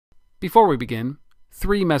Before we begin,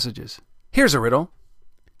 3 messages. Here's a riddle.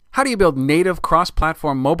 How do you build native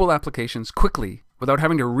cross-platform mobile applications quickly without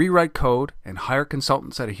having to rewrite code and hire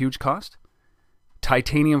consultants at a huge cost?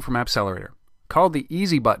 Titanium from Appcelerator. Called the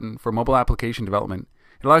easy button for mobile application development,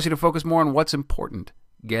 it allows you to focus more on what's important,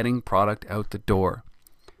 getting product out the door.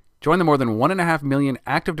 Join the more than 1.5 million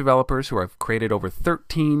active developers who have created over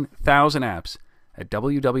 13,000 apps at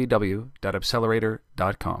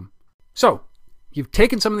www.appcelerator.com. So, you've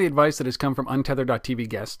taken some of the advice that has come from Untethered.tv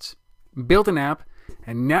guests, built an app,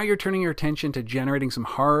 and now you're turning your attention to generating some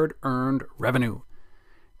hard-earned revenue.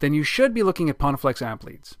 Then you should be looking at Pontiflex App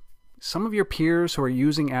Leads. Some of your peers who are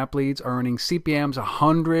using App Leads are earning CPMs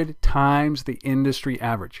 100 times the industry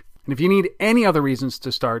average. And if you need any other reasons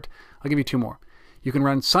to start, I'll give you 2 more. You can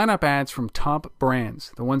run sign-up ads from top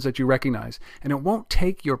brands, the ones that you recognize, and it won't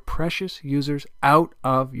take your precious users out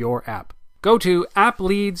of your app. Go to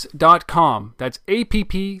appleads.com, that's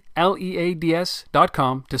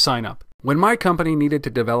appleads.com, to sign up. When my company needed to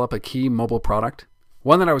develop a key mobile product,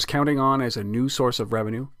 one that I was counting on as a new source of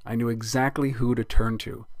revenue, I knew exactly who to turn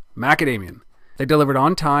to. Macadamian. They delivered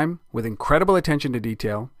on time with incredible attention to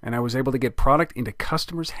detail, and I was able to get product into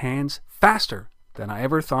customers' hands faster than I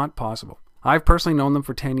ever thought possible. I've personally known them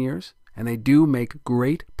for 10 years, and they do make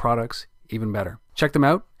great products even better. Check them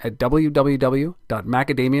out at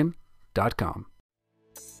www.macadamian.com.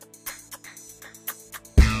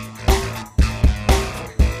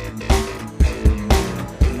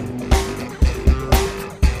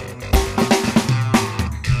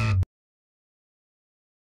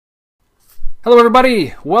 Hello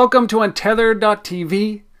everybody, welcome to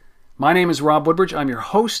Untethered.tv. My name is Rob Woodbridge. I'm your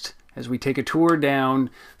host as we take a tour down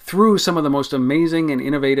through some of the most amazing and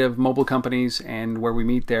innovative mobile companies and where we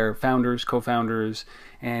meet their founders, co-founders,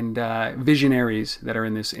 and visionaries that are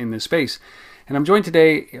in this space. And I'm joined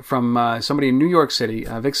today from somebody in New York City,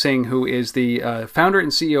 Vic Singh, who is the founder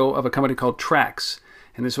and CEO of a company called Trax.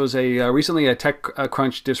 And this was recently a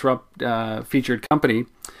TechCrunch Disrupt featured company.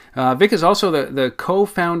 Vic is also the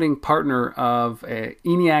co-founding partner of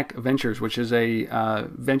ENIAC Ventures, which is a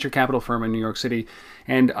venture capital firm in New York City.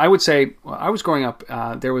 And I would say, I was growing up,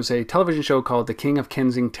 there was a television show called The King of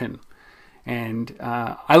Kensington. And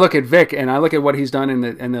I look at Vic and I look at what he's done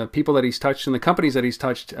and the people that he's touched and the companies that he's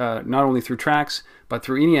touched, not only through Trax, but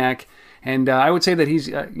through ENIAC. And I would say that he's,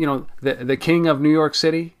 the king of New York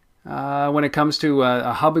City. When it comes to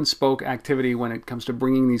a hub and spoke activity, when it comes to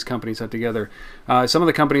bringing these companies up together. Some of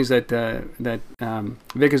the companies that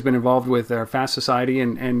Vic has been involved with are Fast Society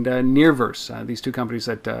and Nearverse, these 2 companies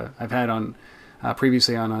that I've had on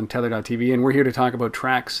previously on Untethered.tv, and we're here to talk about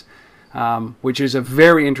Trax, which is a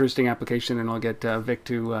very interesting application, and I'll get Vic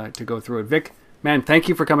to go through it. Vic, man, thank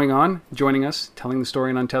you for coming on, joining us, telling the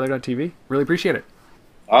story on Untethered.tv. Really appreciate it.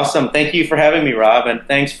 Awesome. Thank you for having me, Rob, and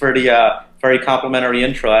thanks for the very complimentary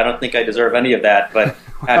intro. I don't think I deserve any of that, but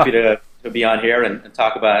happy to be on here and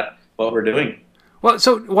talk about what we're doing. Well,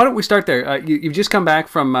 so why don't we start there? You've just come back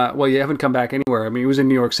from, well, you haven't come back anywhere. I mean, it was in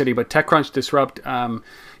New York City, but TechCrunch Disrupt,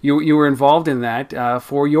 you were involved in that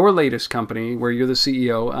for your latest company where you're the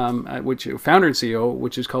CEO, founder and CEO,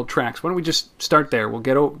 which is called Trax. Why don't we just start there? We'll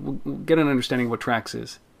get an understanding of what Trax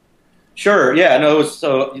is. Sure. Yeah. No.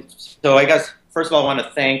 So I guess first of all, I want to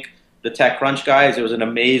thank the TechCrunch guys. It was an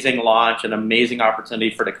amazing launch, an amazing opportunity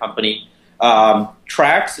for the company.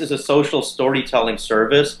 Trax is a social storytelling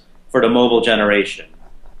service for the mobile generation.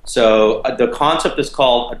 So the concept is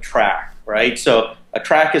called a track, right? So a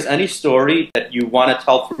track is any story that you want to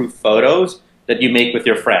tell through photos that you make with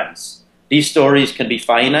your friends. These stories can be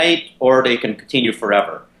finite or they can continue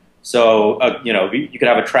forever. So, you could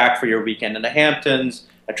have a track for your weekend in the Hamptons,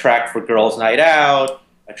 a track for girls' night out,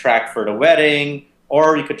 a track for the wedding,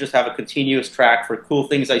 or you could just have a continuous track for cool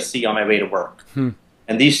things I see on my way to work. And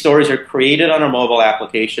these stories are created on a mobile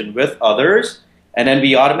application with others, and then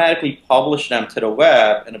we automatically publish them to the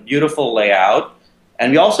web in a beautiful layout.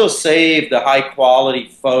 And we also save the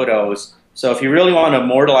high-quality photos. So if you really want to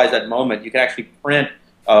immortalize that moment, you can actually print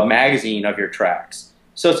a magazine of your tracks.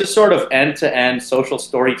 So it's this sort of end-to-end social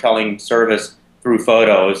storytelling service through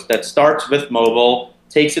photos that starts with mobile,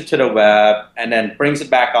 takes it to the web, and then brings it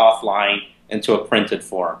back offline into a printed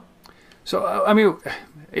form. So, I mean,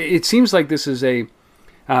 it seems like this is a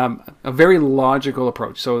very logical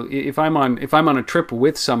approach. So, if I'm on a trip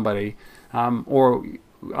with somebody, or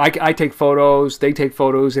I take photos, they take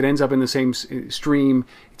photos, it ends up in the same stream.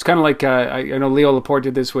 It's kind of like I know Leo Laporte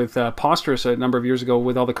did this with Posterous a number of years ago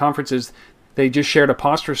with all the conferences. They just shared a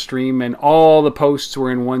Posterous stream, and all the posts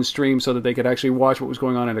were in one stream so that they could actually watch what was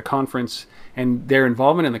going on at a conference and their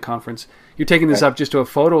involvement in the conference. You're taking this up just to a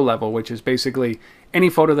photo level, which is basically any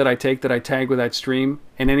photo that I take that I tag with that stream,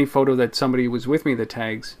 and any photo that somebody was with me that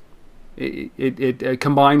tags. It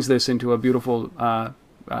combines this into a beautiful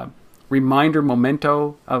reminder,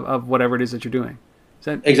 memento of whatever it is that you're doing. Is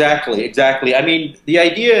that Exactly. I mean, the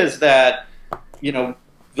idea is that, you know,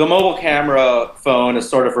 the mobile camera phone has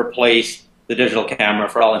sort of replaced the digital camera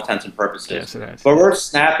for all intents and purposes. Yes, it has. But we're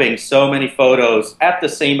snapping so many photos at the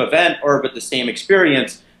same event or with the same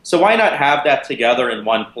experience. So why not have that together in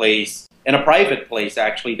one place, in a private place,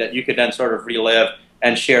 actually, that you could then sort of relive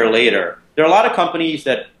and share later? There are a lot of companies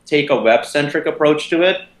that take a web-centric approach to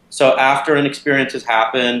it. So after an experience has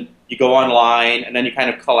happened, you go online, and then you kind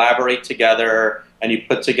of collaborate together, and you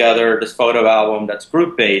put together this photo album that's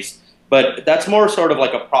group-based. But that's more sort of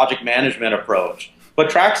like a project management approach. What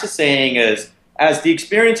Trax is saying is, as the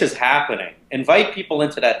experience is happening, invite people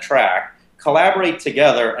into that track, collaborate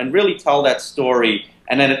together, and really tell that story,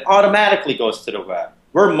 and then it automatically goes to the web.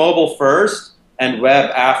 We're mobile first and web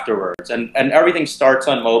afterwards, and everything starts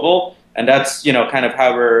on mobile, and that's, you know, kind of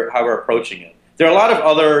how we're approaching it. There are a lot of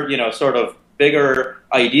other, you know, sort of bigger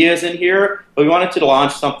ideas in here, but we wanted to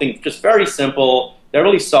launch something just very simple that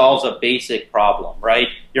really solves a basic problem, right?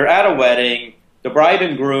 You're at a wedding, the bride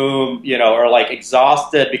and groom, you know, are like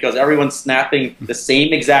exhausted because everyone's snapping the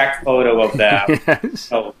same exact photo of them. Yes.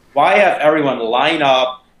 So why have everyone line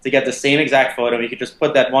up to get the same exact photo? You could just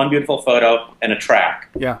put that one beautiful photo in a track.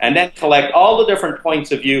 Yeah. And then collect all the different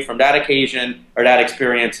points of view from that occasion or that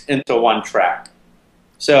experience into one track.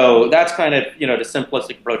 So that's kind of, you know, the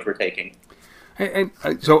simplistic approach we're taking.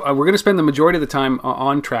 So we're going to spend the majority of the time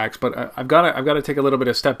on Trax, but I've got to take a little bit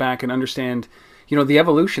of step back and understand, you know, the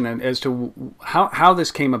evolution as to how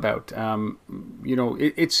this came about. You know,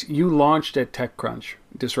 you launched at TechCrunch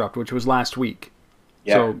Disrupt, which was last week.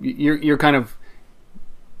 Yeah. So you're kind of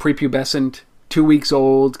prepubescent, 2 weeks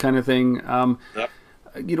old kind of thing. Yep.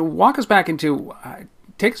 You know,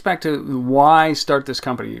 take us back to why start this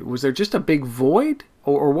company. Was there just a big void?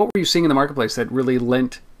 Or what were you seeing in the marketplace that really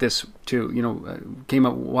lent this to, you know,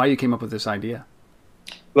 why you came up with this idea?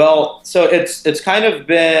 Well, so it's kind of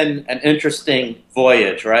been an interesting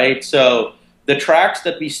voyage, right? So the tracks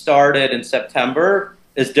that we started in September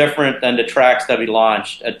is different than the tracks that we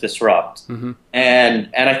launched at Disrupt. Mm-hmm. And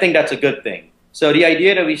I think that's a good thing. So the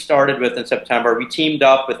idea that we started with in September, we teamed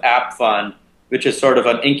up with App Fund, which is sort of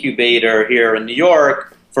an incubator here in New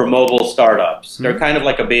York for mobile startups. Mm-hmm. They're kind of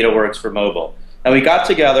like a BetaWorks for mobile. And we got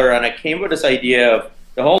together, and I came with this idea of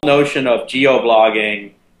the whole notion of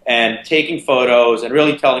geo-blogging and taking photos and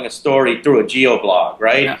really telling a story through a geo-blog,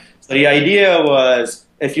 right? Yeah. So the idea was,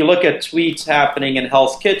 if you look at tweets happening in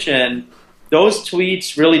Hell's Kitchen, those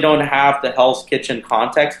tweets really don't have the Hell's Kitchen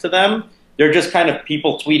context to them. They're just kind of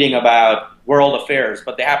people tweeting about world affairs,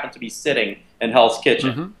 but they happen to be sitting in Hell's Kitchen.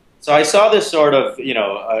 Mm-hmm. So I saw this sort of, you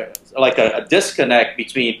know, like a disconnect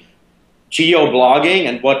between geo-blogging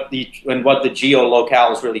and what the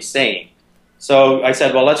geo-locale is really saying. So I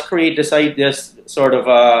said, well, let's create this sort of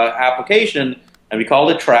application, and we called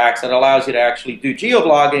it Trax, that allows you to actually do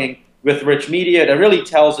geo-blogging with rich media that really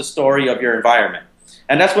tells the story of your environment.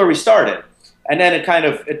 And that's where we started. And then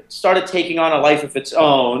it started taking on a life of its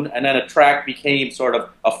own, and then a track became sort of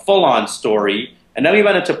a full-on story. And then we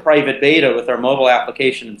went into private beta with our mobile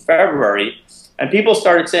application in February. And people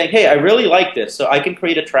started saying, hey, I really like this, so I can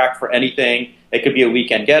create a track for anything. It could be a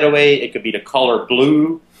weekend getaway. It could be the color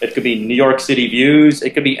blue. It could be New York City views.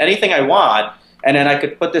 It could be anything I want. And then I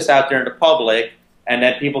could put this out there in the public, and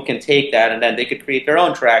then people can take that, and then they could create their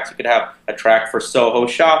own tracks. You could have a track for Soho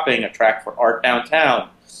shopping, a track for art downtown.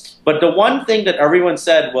 But the one thing that everyone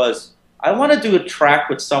said was, I want to do a track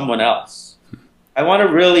with someone else. I want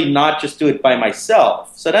to really not just do it by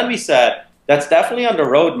myself. So then we said, that's definitely on the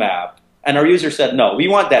roadmap. And our user said, no, we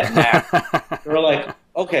want that now. We're like,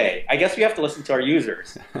 okay, I guess we have to listen to our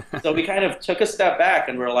users. So we kind of took a step back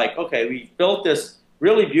and we're like, okay, we built this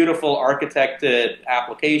really beautiful architected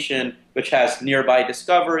application which has nearby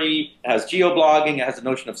discovery, it has geo-blogging, it has a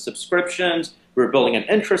notion of subscriptions. We're building an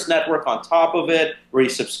interest network on top of it where you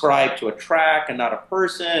subscribe to a track and not a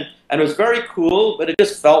person. And it was very cool, but it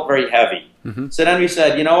just felt very heavy. Mm-hmm. So then we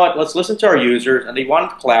said, you know what, let's listen to our users, and they wanted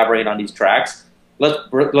to collaborate on these tracks. Let's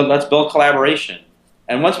build collaboration.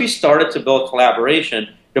 And once we started to build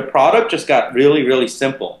collaboration, the product just got really, really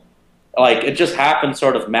simple. Like, it just happened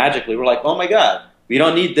sort of magically. We're like, oh my God, we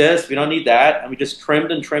don't need this, we don't need that. And we just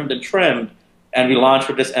trimmed and trimmed and trimmed. And we launched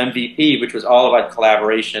with this MVP, which was all about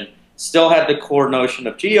collaboration. Still had the core notion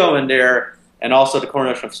of geo in there, and also the core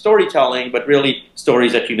notion of storytelling, but really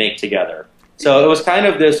stories that you make together. So it was kind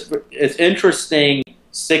of this interesting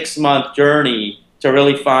 6-month journey to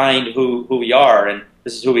really find who we are. And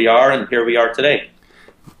this is who we are, and here we are today.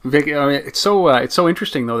 Vic, I mean, it's so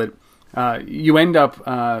interesting though that you end up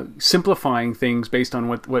simplifying things based on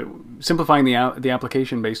what simplifying the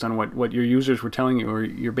application based on what your users were telling you, or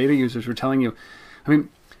your beta users were telling you. I mean,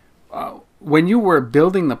 when you were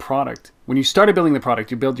building the product, when you started building the product,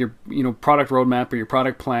 you build your product roadmap or your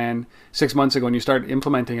product plan 6 months ago, and you start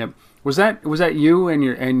implementing it. Was that you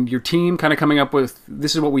and your team kind of coming up with,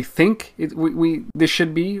 this is what we think this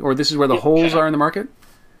should be, or this is where the holes are in the market?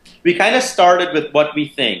 We kind of started with what we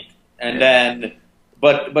think, and then,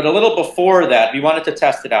 but a little before that, we wanted to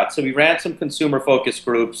test it out. So we ran some consumer focus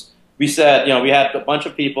groups. We said, we had a bunch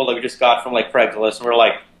of people that we just got from like Craigslist, and we're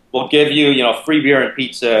like, we'll give you, free beer and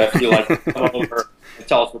pizza if you like come over and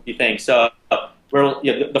tell us what you think. So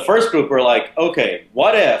the first group, we're like, okay,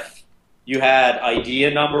 what if you had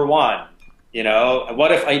idea number one, and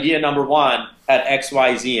what if idea number one had X,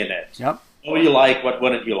 Y, Z in it? Yep. What would you like? What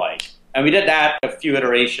wouldn't you like? And we did that a few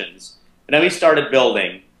iterations, and then we started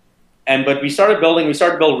building. But we started building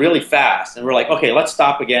really fast, and we're like, okay, let's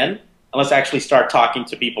stop again, and let's actually start talking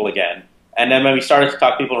to people again. And then when we started to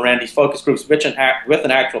talk to people and ran these focus groups with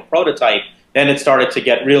an actual prototype, then it started to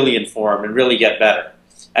get really informed and really get better.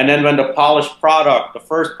 And then when the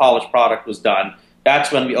first polished product was done,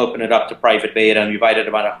 that's when we opened it up to private beta, and we invited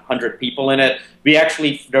about 100 people in it.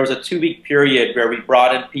 There was a 2-week period where we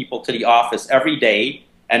brought in people to the office every day,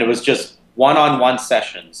 and it was just one-on-one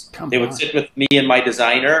sessions. They would sit with me and my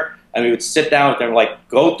designer, and we would sit down with them, like,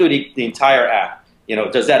 go through the entire app.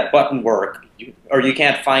 Does that button work? Or you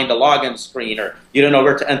can't find a login screen, or you don't know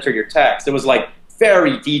where to enter your text. It was like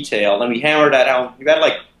very detailed, and we hammered that out. We had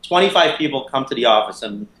like 25 people come to the office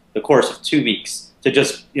in the course of 2 weeks to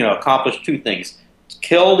just accomplish 2 things: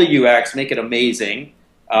 kill the UX, make it amazing,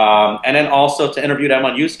 and then also to interview them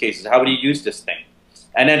on use cases. How would you use this thing?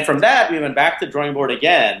 And then from that, we went back to the drawing board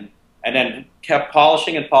again, and then kept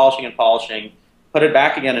polishing and polishing and polishing, put it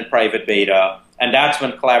back again in private beta, and that's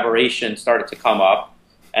when collaboration started to come up.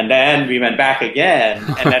 And then we went back again,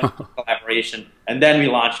 and then collaboration, and then we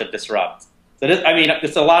launched a Disrupt. So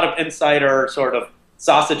it's a lot of insider sort of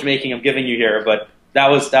sausage making I'm giving you here, but that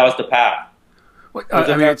was the path. Well,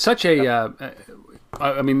 it's such a.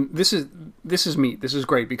 This is meat. This is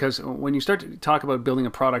great, because when you start to talk about building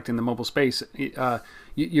a product in the mobile space,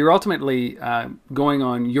 you're ultimately going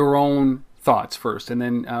on your own thoughts first, and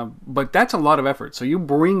then. But that's a lot of effort. So you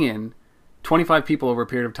bring in 25 people over a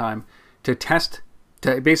period of time to test,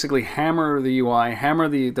 to basically hammer the UI, hammer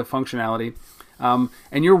the functionality,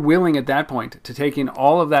 and you're willing at that point to take in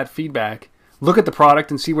all of that feedback, look at the product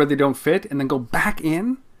and see where they don't fit, and then go back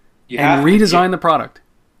in and redesign the product.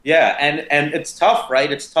 Yeah, and it's tough,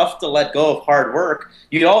 right? It's tough to let go of hard work.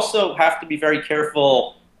 You also have to be very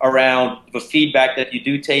careful around the feedback that you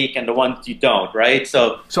do take and the ones you don't, right?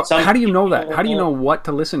 So how do you know that? How do you know what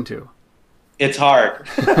to listen to? It's hard.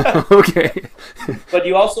 Okay. But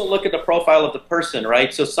you also look at the profile of the person,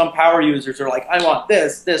 right? So some power users are like, I want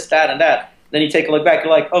this, that, and that. Then you take a look back,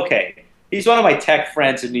 you're like, okay, he's one of my tech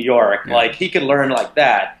friends in New York. Yeah. Like, he can learn like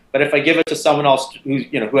that. But if I give it to someone else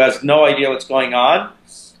who has no idea what's going on,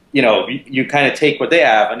 you kind of take what they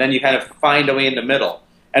have, and then you kind of find a way in the middle.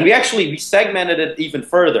 And we segmented it even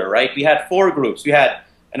further, right? We had 4 groups. And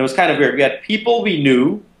it was kind of weird. We had people we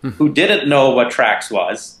knew who didn't know what Trax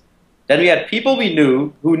was. Then we had people we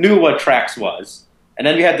knew who knew what Trax was. And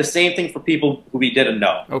then we had the same thing for people who we didn't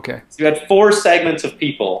know. Okay. So we had 4 segments of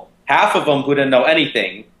people, half of them who didn't know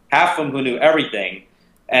anything, half of them who knew everything.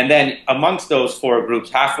 And then amongst those 4 groups,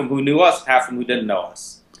 half of them who knew us, half of them who didn't know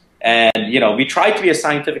us. And, we tried to be as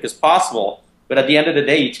scientific as possible, but at the end of the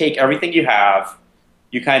day, you take everything you have,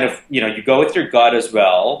 you kind of, you go with your gut as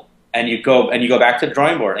well, and you go back to the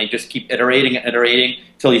drawing board, and you just keep iterating and iterating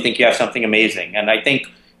until you think you have something amazing. And I think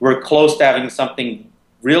we're close to having something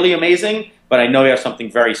really amazing, but I know we have something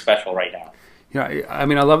very special right now. Yeah, I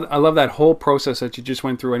love that whole process that you just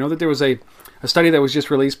went through. I know that there was a study that was just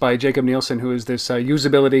released by Jacob Nielsen, who is this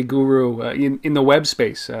usability guru in the web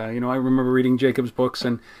space. I remember reading Jacob's books,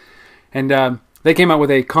 and they came out with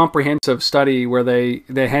a comprehensive study where they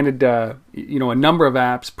handed a number of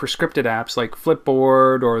apps, prescripted apps like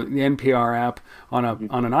Flipboard or the NPR app on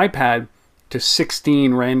an iPad to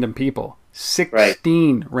 16 random people.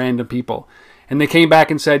 16 random people, and they came back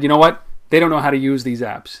and said, you know what? They don't know how to use these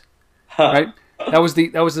apps. Right? That was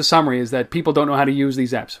the summary, is that people don't know how to use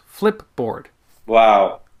these apps. Flipboard.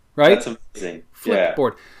 Wow. Right? That's amazing.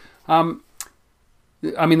 Flipboard. Yeah.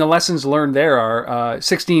 The lessons learned there are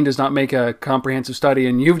 16 does not make a comprehensive study,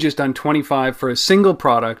 and you've just done 25 for a single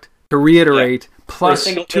product to reiterate, plus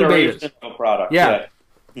 2 betas. Product. Yeah.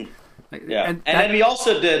 Yeah. And then we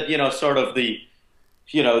also did, sort of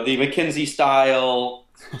the McKinsey style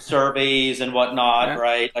surveys and whatnot, Yeah.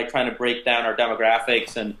 right? Like trying to break down our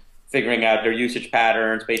demographics and figuring out their usage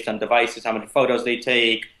patterns based on devices, how many photos they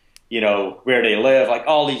take, where they live, like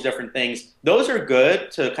all these different things. Those are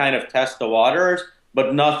good to kind of test the waters,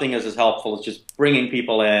 but nothing is as helpful as just bringing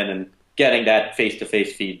people in and getting that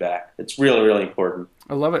face-to-face feedback. It's really, really important.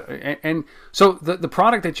 I love it. And so the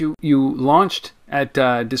product that you launched at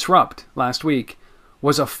Disrupt last week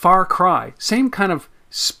was a far cry. Same kind of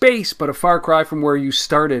space, but a far cry from where you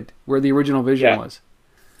started, where the original vision was.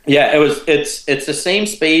 Yeah, it's the same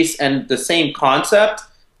space and the same concept,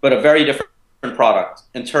 but a very different product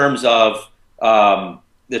in terms of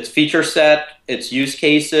its feature set, its use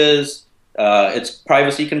cases, its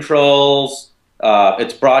privacy controls,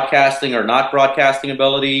 its broadcasting or not broadcasting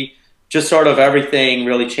ability. Just sort of everything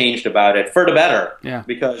really changed about it for the better. Yeah.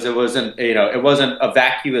 Because it wasn't a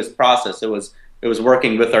vacuous process. It was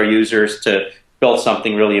working with our users to build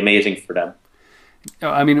something really amazing for them.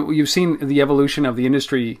 I mean, you've seen the evolution of the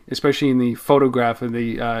industry, especially in the photograph and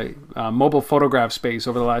the mobile photograph space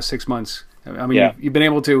over the last 6 months. I mean, you've been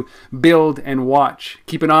able to build and watch,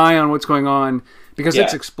 keep an eye on what's going on, because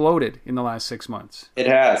it's exploded in the last 6 months. It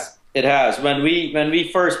has. It has. When we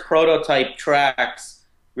first prototyped Tracks,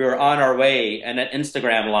 we were on our way, and an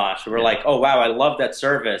Instagram launched. We were like, "Oh wow, I love that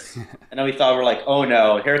service." And then we thought, we're like, "Oh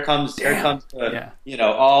no, here comes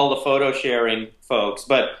all the photo sharing folks."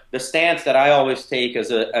 But the stance that I always take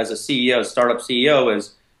as a CEO, startup CEO,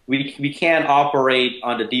 is we can't operate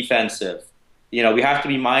on the defensive. We have to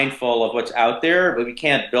be mindful of what's out there, but we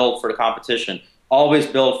can't build for the competition. Always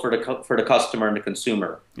build for the customer and the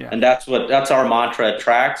consumer. Yeah. And that's our mantra at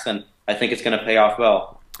Tracks, and I think it's going to pay off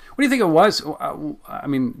well. What do you think it was? I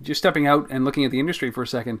mean, just stepping out and looking at the industry for a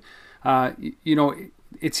second,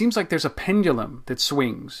 it seems like there's a pendulum that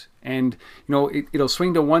swings, and it'll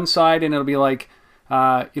swing to one side, and it'll be like,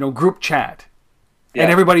 group chat,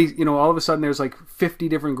 and everybody, all of a sudden there's like 50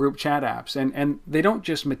 different group chat apps, and they don't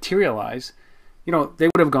just materialize. They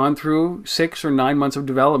would have gone through 6 or 9 months of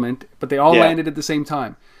development, but they all landed at the same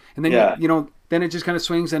time, and then then it just kind of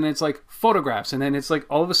swings, and it's like photographs, and then it's like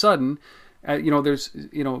all of a sudden. There's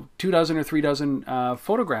 2 dozen or 3 dozen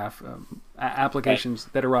photograph applications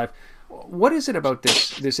that arrive. What is it about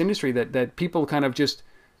this industry that people kind of just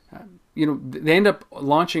they end up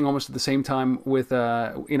launching almost at the same time with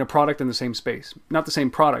in a product in the same space, not the same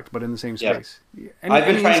product, but in the same space? I've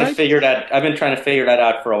been trying to figure that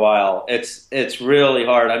out for a while. It's really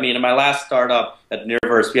hard. I mean, in my last startup at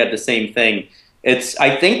Nearverse, we had the same thing.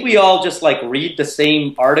 I think we all just like read the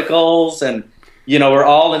same articles, and we're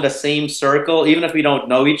all in the same circle, even if we don't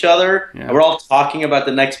know each other. Yeah. We're all talking about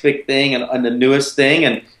the next big thing and the newest thing,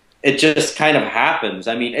 and it just kind of happens.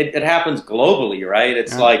 I mean, it happens globally, right?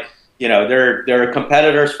 It's like, there are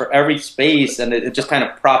competitors for every space, and it just kind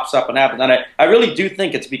of props up and happens. And I really do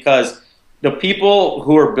think it's because the people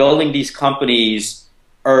who are building these companies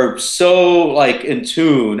are so like in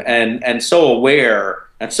tune and so aware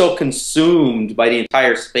and so consumed by the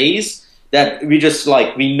entire space that we just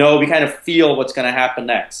we kind of feel what's going to happen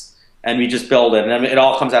next, and we just build it, and it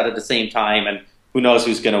all comes out at the same time, and who knows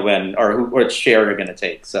who's going to win or what share they're going to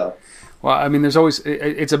take. So, well, I mean,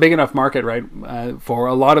 it's a big enough market, right, for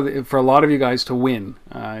a lot of you guys to win.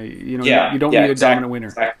 You don't need a dominant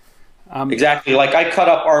winner. Exactly. Like I cut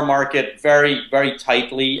up our market very, very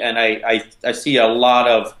tightly, and I see a lot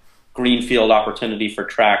of greenfield opportunity for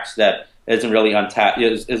Tracks that isn't really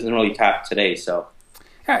tapped today. So.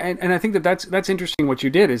 Yeah, and I think that's interesting. What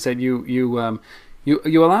you did is that you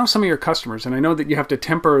allow some of your customers, and I know that you have to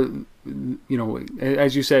temper,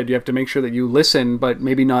 as you said, you have to make sure that you listen, but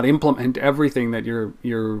maybe not implement everything that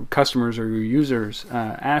your customers or your users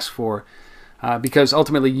ask for, because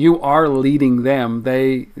ultimately you are leading them.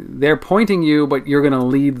 They're pointing you, but you're going to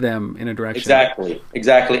lead them in a direction.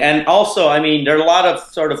 Exactly. And also, I mean, there are a lot of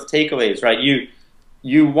sort of takeaways, right?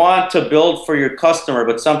 You want to build for your customer,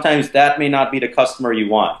 but sometimes that may not be the customer you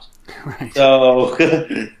want. Right. So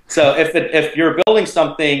if you're building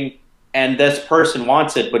something and this person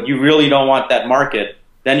wants it, but you really don't want that market,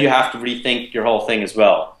 then you have to rethink your whole thing as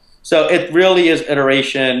well. So it really is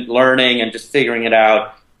iteration, learning, and just figuring it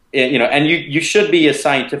out. And you should be as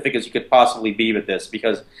scientific as you could possibly be with this,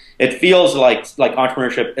 because it feels like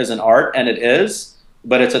entrepreneurship is an art, and it is,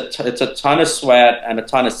 but it's a ton of sweat and a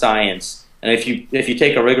ton of science. And if you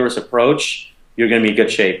take a rigorous approach, you're going to be in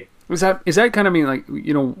good shape. Is that kind of mean, like,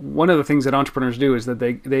 one of the things that entrepreneurs do is that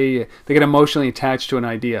they get emotionally attached to an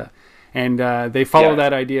idea, and they follow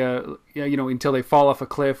that idea, until they fall off a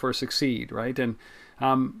cliff or succeed, right? And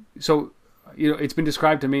so it's been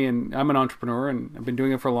described to me, and I'm an entrepreneur, and I've been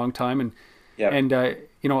doing it for a long time, and Yeah. And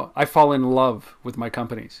you know, I fall in love with my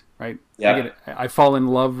companies, right? Yeah. I fall in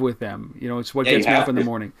love with them. You know, it's what gets me up in the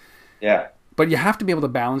morning. Yeah. But you have to be able to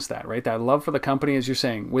balance that, right? That love for the company, as you're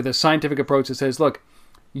saying, with a scientific approach that says, look,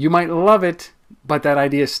 you might love it, but that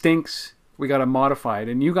idea stinks. We got to modify it.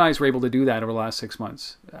 And you guys were able to do that over the last 6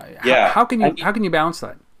 months. Yeah. How can you balance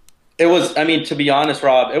that? It was, I mean, to be honest,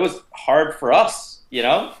 Rob, it was hard for us, you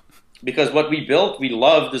know, because what we built, we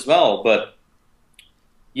loved as well. But,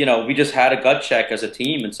 you know, we just had a gut check as a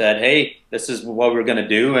team and said, hey, this is what we're going to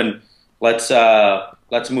do. And let's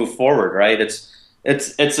move forward. Right.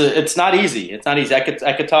 It's not easy. It's not easy. I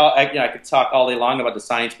could talk all day long about the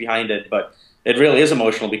science behind it, but it really is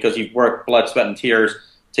emotional because you've worked blood, sweat, and tears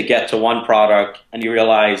to get to one product, and you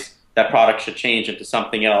realize that product should change into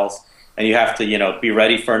something else, and you have to, you know, be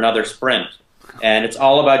ready for another sprint. And it's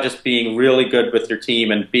all about just being really good with your team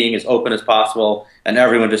and being as open as possible, and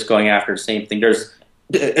everyone just going after the same thing.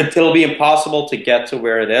 It'll be impossible to get to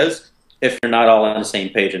where it is if you're not all on the same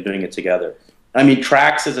page and doing it together. I mean,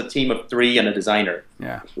 Trax is a team of 3 and a designer.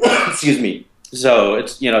 Yeah. Excuse me. So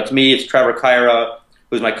it's, you know, to me, it's Trevor Kyra,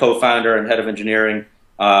 who's my co-founder and head of engineering,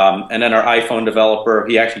 and then our iPhone developer.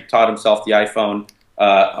 He actually taught himself the iPhone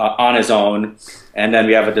on his own, and then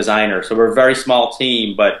we have a designer. So we're a very small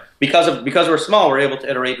team, but because we're small, we're able to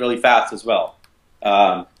iterate really fast as well.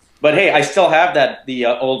 But hey, I still have the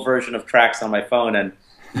old version of Trax on my phone, and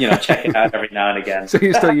you know, check it out every now and again. So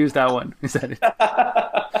you still use that one? Is that it?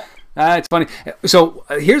 It's funny. So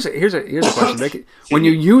here's a question, Vic. When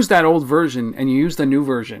you use that old version and you use the new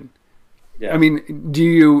version, yeah. I mean,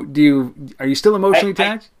 are you still emotionally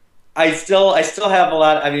attached? I still have a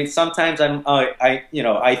lot. I mean, sometimes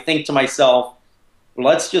I think to myself,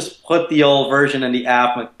 let's just put the old version in the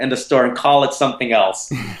app in the store and call it something else.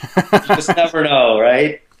 You just never know,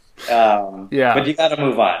 right? Yeah. But you got to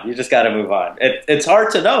move on. You just got to move on. It's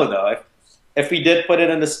hard to know though. If we did put it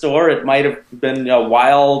in the store, it might have been a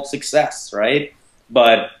wild success, right?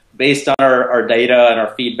 But based on our data and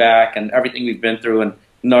our feedback and everything we've been through and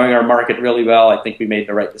knowing our market really well, I think we made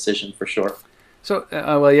the right decision for sure. So,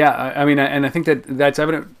 well, yeah, I mean, and I think that's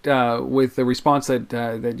evident with the response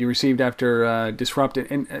that you received after Disrupt.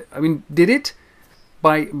 And I mean, did it,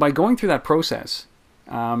 by going through that process,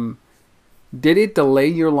 did it delay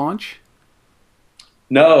your launch?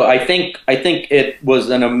 No, I think it was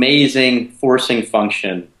an amazing forcing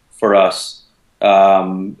function for us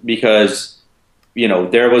because, you know,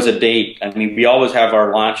 there was a date. I mean, we always have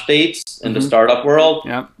our launch dates in the startup world,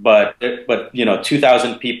 yeah. but you know,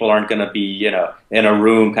 2,000 people aren't going to be, you know, in a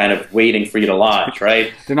room kind of waiting for you to launch,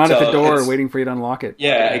 right? They're not at the door waiting for you to unlock it.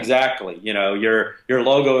 Yeah, exactly. You know, your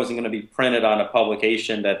logo isn't going to be printed on a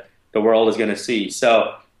publication that the world is going to see.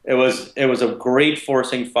 So it was a great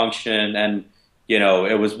forcing function, and you know,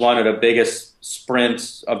 it was one of the biggest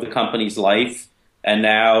sprints of the company's life. And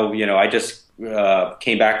now, you know, I just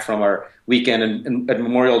came back from our weekend at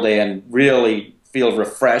Memorial Day and really feel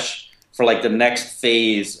refreshed for like the next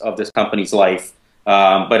phase of this company's life.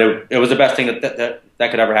 But it was the best thing that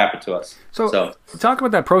could ever happen to us. So talk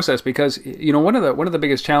about that process, because you know, one of the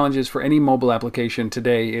biggest challenges for any mobile application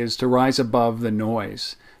today is to rise above the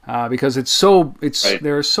noise, because right.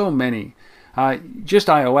 There are so many. Just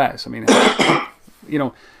iOS. I mean. You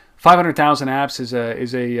know, 500,000 apps is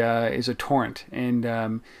a torrent,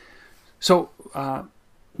 and so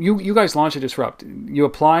you guys launched a Disrupt. You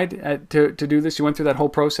applied to do this. You went through that whole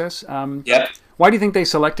process. Yep. Why do you think they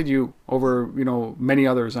selected you over, you know, many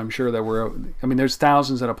others? I'm sure that were. I mean, there's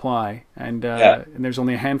thousands that apply, and and there's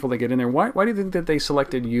only a handful that get in there. Why do you think that they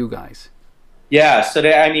selected you guys? Yeah. So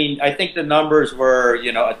I think the numbers were,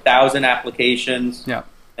 you know, 1,000 applications. Yeah.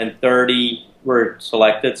 And 30 were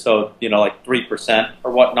selected, so you know, like 3%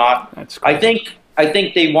 or whatnot. That's cool. I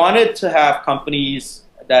think they wanted to have companies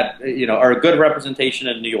that, you know, are a good representation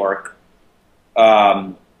in New York,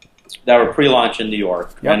 that were pre-launch in New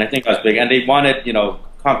York, yep. And I think that was big. And they wanted, you know,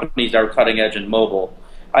 companies that were cutting edge in mobile.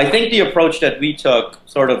 I think the approach that we took,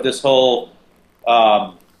 sort of this whole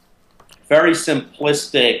very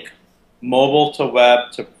simplistic mobile to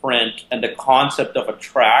web to print, and the concept of a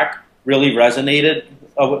track really resonated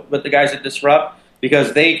with the guys at Disrupt,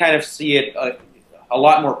 because they kind of see it a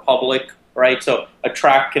lot more public, right? So a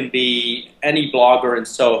track can be, any blogger in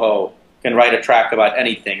Soho can write a track about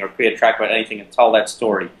anything or create a track about anything and tell that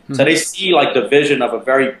story. Mm-hmm. So they see like the vision of a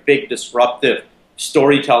very big disruptive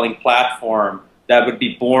storytelling platform that would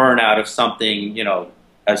be born out of something, you know,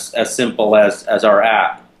 as simple as our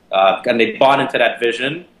app. And they bought into that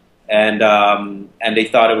vision, and they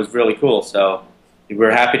thought it was really cool. So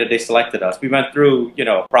we're happy that they selected us. We went through, you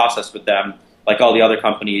know, a process with them, like all the other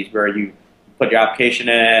companies, where you put your application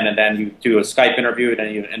in, and then you do a Skype interview, and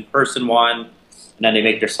then you in-person one, and then they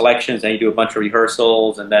make their selections, and you do a bunch of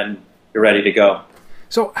rehearsals, and then you're ready to go.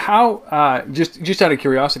 So how, just out of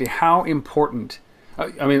curiosity, how important,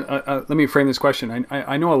 let me frame this question.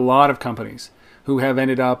 I know a lot of companies who have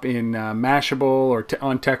ended up in Mashable or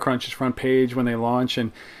on TechCrunch's front page when they launch,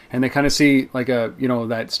 and they kind of see like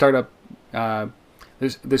that startup,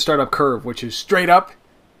 there's the startup curve, which is straight up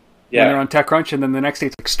when they're on TechCrunch, and then the next day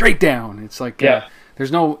it's like straight down. It's like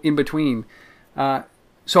there's no in between.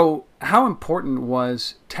 So how important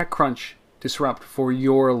was TechCrunch Disrupt for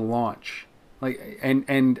your launch? Like,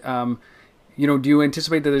 do you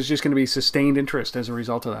anticipate that there's just going to be sustained interest as a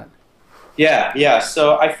result of that? Yeah.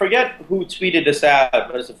 So I forget who tweeted this out,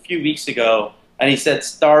 but it was a few weeks ago, and he said,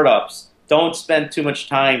 "Startups, don't spend too much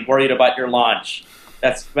time worried about your launch.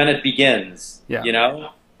 That's when it begins." Yeah.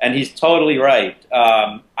 And he's totally right.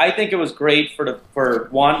 I think it was great for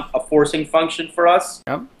one, a forcing function for us,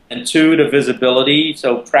 and two, the visibility.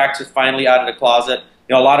 So Trax is finally out of the closet.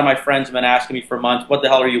 A lot of my friends have been asking me for months, "What the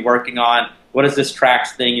hell are you working on? What is this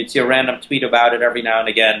Trax thing?" You'd see a random tweet about it every now and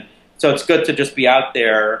again. So it's good to just be out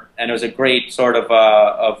there, and it was a great sort of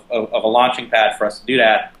a launching pad for us to do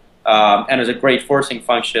that, and it was a great forcing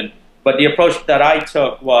function. But the approach that I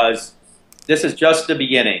took was, this is just the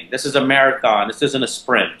beginning. This is a marathon. This isn't a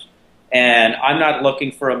sprint. And I'm not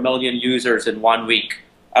looking for 1 million users in 1 week.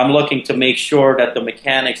 I'm looking to make sure that the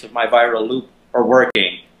mechanics of my viral loop are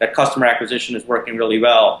working, that customer acquisition is working really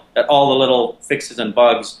well, that all the little fixes and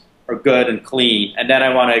bugs are good and clean. And then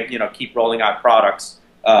I want to keep rolling out products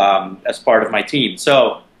as part of my team.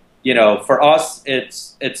 So, for us,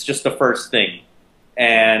 it's just the first thing.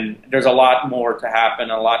 And there's a lot more to happen,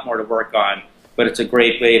 a lot more to work on, but it's a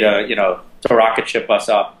great way to rocket ship us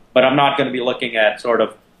up. But I'm not going to be looking at sort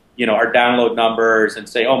of, our download numbers and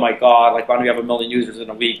say, "Oh my God, like, why don't we have 1 million users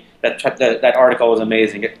in a week?" That article was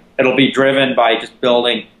amazing. It'll be driven by just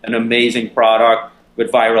building an amazing product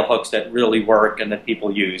with viral hooks that really work and that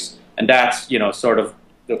people use. And that's, sort of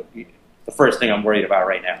the first thing I'm worried about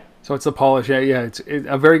right now. So it's the polish. Yeah. It's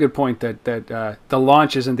a very good point that the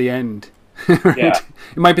launch isn't the end. Right? Yeah.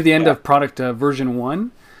 It might be the end of product version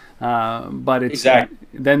 1, but it's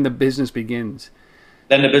then the business begins.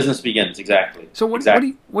 Then the business begins, exactly. So what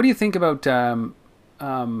do you think about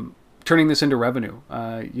turning this into revenue?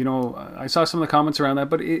 I saw some of the comments around that,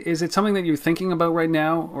 but is it something that you're thinking about right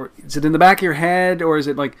now, or is it in the back of your head, or is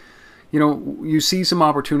it like, you see some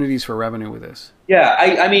opportunities for revenue with this? Yeah,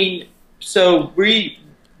 I mean, so we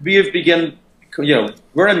have begun,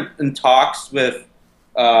 we're in talks with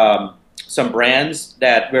some brands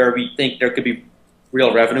where we think there could be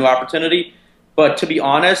real revenue opportunity. But to be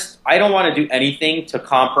honest, I don't want to do anything to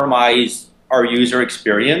compromise our user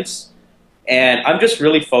experience. And I'm just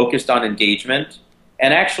really focused on engagement.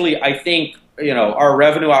 And actually, I think, our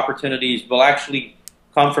revenue opportunities will actually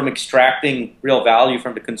come from extracting real value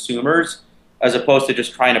from the consumers as opposed to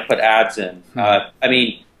just trying to put ads in. I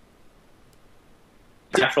mean,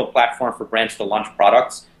 natural platform for brands to launch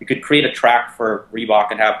products. You could create a track for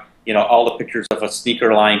Reebok and have, all the pictures of a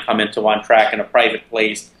sneaker line come into one track in a private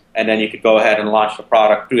place, and then you could go ahead and launch the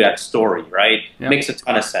product through that story, right? Yep. Makes a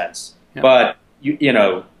ton of sense. Yep. But,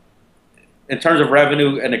 in terms of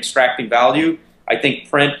revenue and extracting value, I think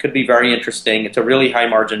print could be very interesting. It's a really high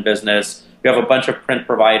margin business. We have a bunch of print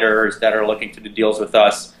providers that are looking to do deals with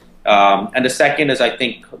us. And the second is, I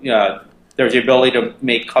think, there's the ability to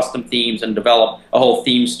make custom themes and develop a whole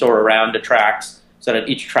theme store around the tracks so that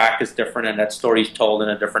each track is different and that story is told in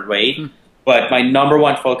a different way. But my number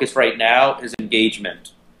one focus right now is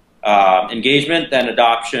engagement. Engagement, then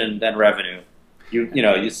adoption, then revenue.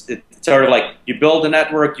 It's sort of like you build a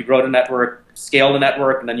network, you grow the network, scale the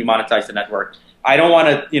network, and then you monetize the network. I don't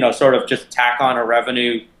want to, sort of just tack on a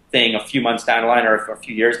revenue thing a few months down the line or a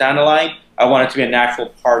few years down the line. I want it to be a natural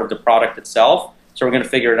part of the product itself. So we're going to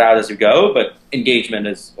figure it out as we go. But engagement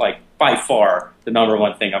is, like, by far the number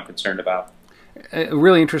one thing I'm concerned about.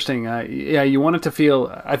 Really interesting. Yeah, you want it to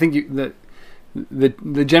feel. I think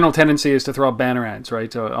the general tendency is to throw up banner ads,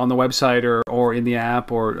 right, on the website or in the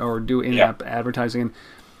app or do in-app advertising.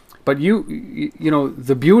 But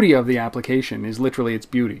the beauty of the application is literally its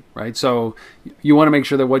beauty, right? So you want to make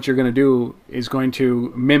sure that what you're going to do is going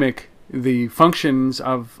to mimic the functions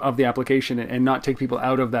of the application and not take people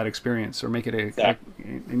out of that experience or make it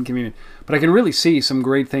inconvenient. But I can really see some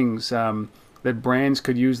great things that brands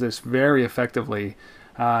could use this very effectively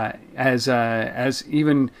as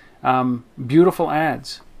even beautiful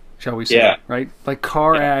ads, shall we say, right? Like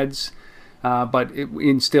car ads, but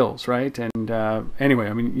in stills, right? And anyway,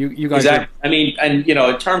 I mean, you guys. Exactly. I mean, and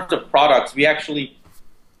in terms of products, we actually,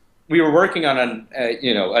 we were working on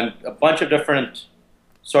a bunch of different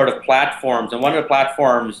sort of platforms, and one of the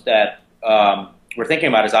platforms that we're thinking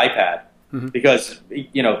about is iPad, because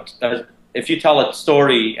if you tell a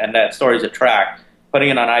story and that story is a track, putting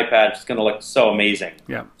it on iPad is going to look so amazing.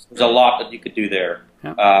 Yeah, there's a lot that you could do there.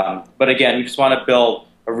 Yeah. But again, you just want to build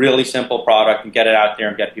a really simple product and get it out there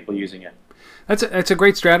and get people using it. That's a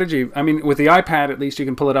great strategy. I mean, with the iPad, at least you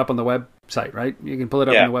can pull it up on the website, right? You can pull it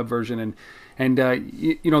up in the web version, and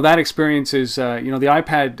that experience is the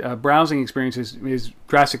iPad browsing experience is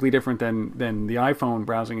drastically different than the iPhone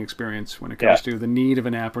browsing experience when it comes to the need of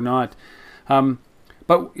an app or not.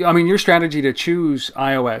 But I mean, your strategy to choose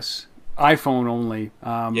iOS, iPhone only,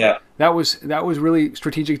 that was really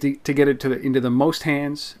strategic to get it into the most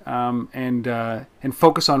hands, and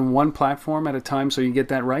focus on one platform at a time, so you get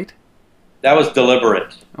that right. That was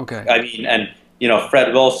deliberate. Okay. I mean, and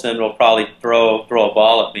Fred Wilson will probably throw a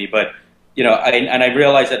ball at me, but I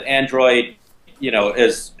realize that Android,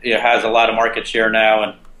 has a lot of market share now,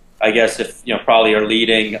 and I guess if probably are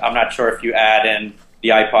leading. I'm not sure if you add in the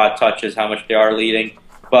iPod touches how much they are leading,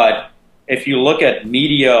 but if you look at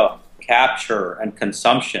media capture and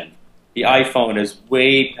consumption, the iPhone is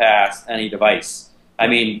way past any device. I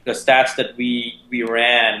mean, the stats that we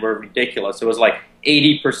ran were ridiculous. It was like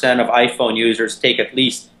 80% of iPhone users take at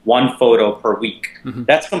least one photo per week.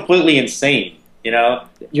 That's completely insane.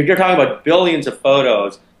 You're talking about billions of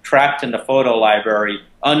photos trapped in the photo library,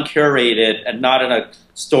 uncurated, and not in a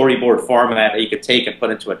storyboard format that you could take and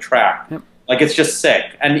put into a track. Yep. Like, it's just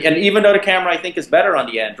sick. And even though the camera, I think, is better on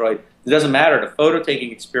the Android, it doesn't matter. The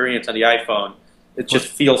photo-taking experience on the iPhone, it just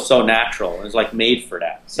feels so natural. It's like made for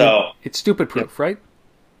that. So it's stupid-proof, right?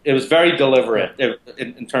 It was very deliberate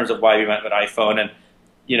in terms of why we went with iPhone. And,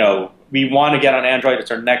 we want to get on Android.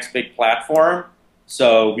 It's our next big platform.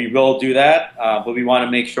 So we will do that. But we want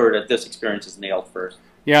to make sure that this experience is nailed first.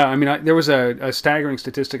 Yeah, I mean, there was a staggering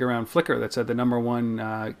statistic around Flickr that said the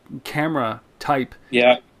 #1 camera type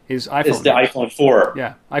is iPhone. It's the iPhone 4.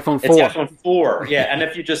 Yeah, iPhone 4. It's iPhone 4, yeah. And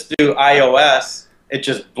if you just do iOS, it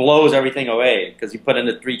just blows everything away because you put in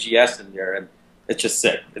the 3GS in there, and it's just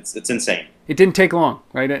sick. It's insane. It didn't take long,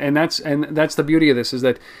 right? And that's the beauty of this, is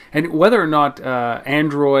that, and whether or not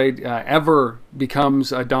Android ever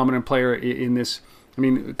becomes a dominant player in this, I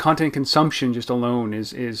mean, content consumption just alone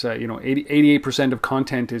is 88% of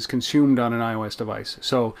content is consumed on an iOS device.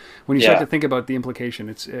 So when you start to think about the implication,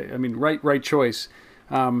 it's right choice.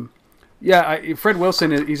 Fred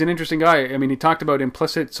Wilson, he's an interesting guy. I mean, he talked about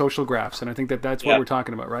implicit social graphs, and I think that's what we're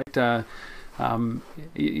talking about, right? And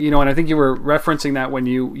I think you were referencing that when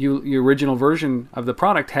your original version of the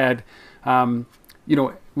product had,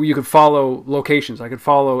 you could follow locations. I could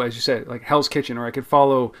follow, as you said, like Hell's Kitchen, or I could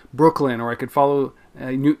follow Brooklyn, or I could follow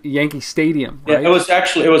Yankee Stadium. Right? Yeah,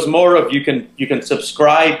 it was more of you can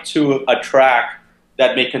subscribe to a track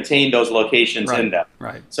that may contain those locations in them.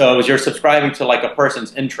 Right. So you're subscribing to like a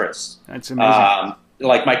person's interests. That's amazing.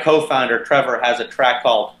 Like my co-founder Trevor has a track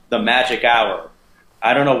called The Magic Hour.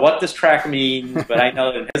 I don't know what this track means, but I know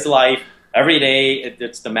in his life every day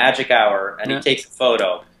it's the magic hour, and he takes a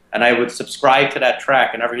photo. And I would subscribe to that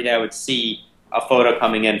track, and every day I would see a photo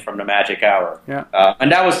coming in from the magic hour. Yeah.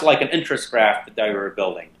 And that was like an interest graph that we were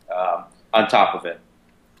building on top of it.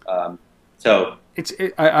 I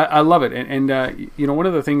love it, and one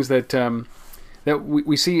of the things that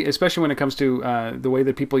we see, especially when it comes to the way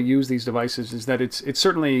that people use these devices, is that it's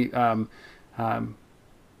certainly I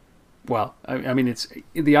mean, it's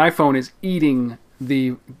the iPhone is eating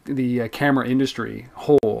the camera industry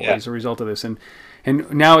whole as a result of this, and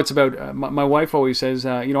now it's about my wife always says,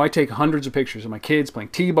 I take hundreds of pictures of my kids playing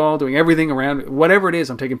t-ball, doing everything around whatever it is.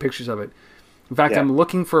 I'm taking pictures of it. In fact, I'm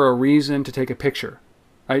looking for a reason to take a picture.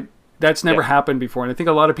 Right? That's never happened before, and I think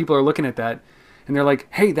a lot of people are looking at that, and they're like,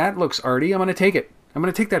 "Hey, that looks arty. I'm going to take it. I'm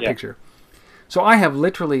going to take that picture." So I have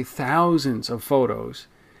literally thousands of photos,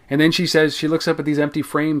 and then she looks up at these empty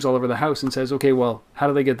frames all over the house and says, "Okay, well, how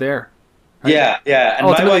do they get there?" Right? Yeah. And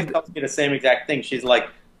my wife tells me the same exact thing. She's like,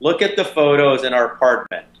 "Look at the photos in our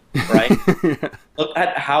apartment, right? Look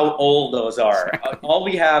at how old those are. All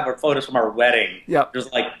we have are photos from our wedding.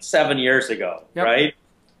 Just like 7 years ago, right?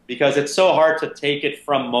 Because it's so hard to take it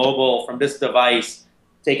from mobile, from this device,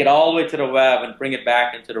 take it all the way to the web and bring it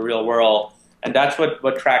back into the real world. And that's what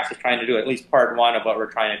Trax is trying to do, at least part one of what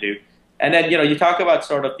we're trying to do. And then, you talk about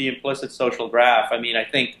sort of the implicit social graph. I mean, I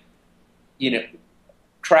think,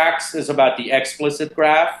 Trax is about the explicit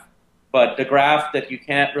graph, but the graph that you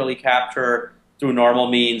can't really capture through normal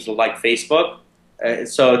means like Facebook.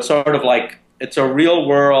 So it's sort of like, it's a real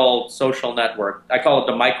world social network. I call it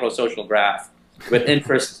the micro social graph, with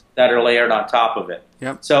interests that are layered on top of it.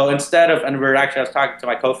 Yep. So instead of, and I was talking to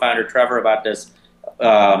my co-founder Trevor about this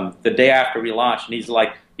the day after we launched, and he's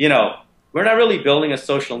like, we're not really building a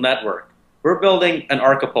social network. We're building an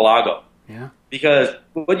archipelago. Yeah. Because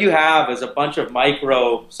what you have is a bunch of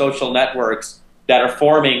micro social networks that are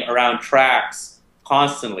forming around tracks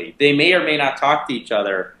constantly. They may or may not talk to each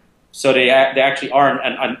other, so they actually are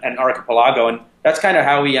an archipelago, and that's kind of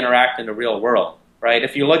how we interact in the real world, right?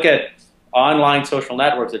 If you look at online social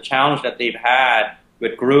networks, the challenge that they've had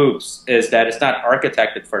with groups is that it's not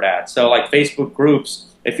architected for that. So like Facebook groups,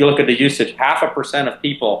 if you look at the usage, 0.5% of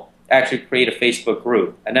people actually create a Facebook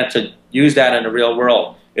group, and then to use that in the real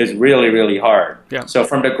world is really, really hard. Yeah. So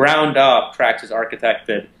from the ground up, Trax is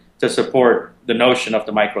architected to support the notion of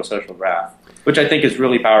the microsocial graph, which I think is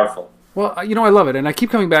really powerful. Well, I love it, and I keep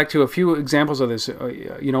coming back to a few examples of this.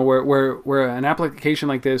 Where an application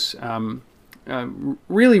like this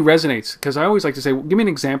really resonates, because I always like to say, give me an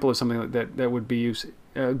example of something that would be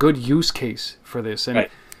a good use case for this, and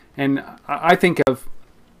right. And I think of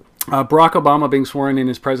Barack Obama being sworn in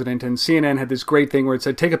as president, and CNN had this great thing where it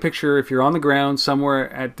said, take a picture if you're on the ground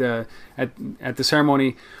somewhere at the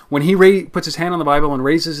ceremony. When he puts his hand on the Bible and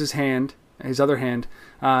raises his other hand,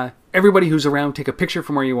 everybody who's around take a picture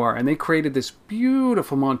from where you are. And they created this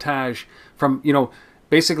beautiful montage from,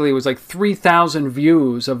 basically it was like 3,000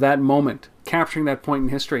 views of that moment, capturing that point in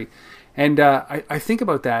history. And I think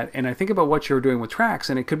about that, and I think about what you're doing with Trax,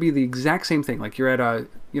 and it could be the exact same thing. Like you're at a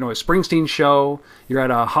Springsteen show, you're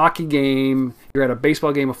at a hockey game, you're at a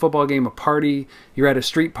baseball game, a football game, a party, you're at a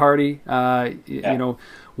street party,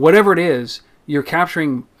 whatever it is, you're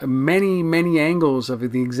capturing many, many angles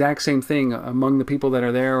of the exact same thing among the people that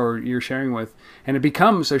are there or you're sharing with, and it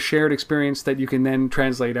becomes a shared experience that you can then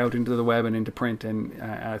translate out into the web and into print. And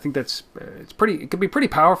I think it could be pretty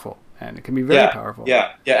powerful. And it can be very powerful.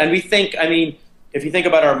 Yeah. And we think, if you think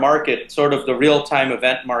about our market, sort of the real-time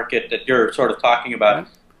event market that you're sort of talking about,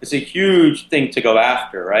 it's a huge thing to go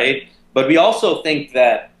after, right? But we also think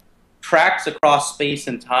that tracks across space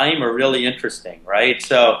and time are really interesting, right?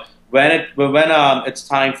 So when it's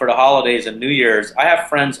time for the holidays and New Year's, I have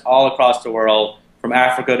friends all across the world, from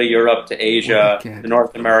Africa to Europe to Asia to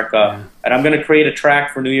North America, and I'm going to create a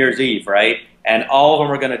track for New Year's Eve, right? And all of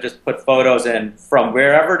them are going to just put photos in from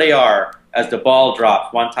wherever they are as the ball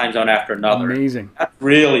drops, one time zone after another. Amazing. That's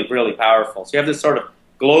really, really powerful. So you have this sort of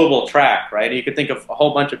global track, right? And you could think of a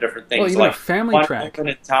whole bunch of different things. Well, like a family track. 1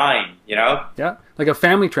 minute time, Yeah, like a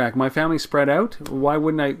family track. My family's spread out. Why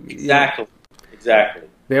wouldn't I? Exactly. Exactly.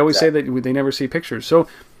 They always say that they never see pictures. So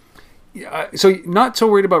not so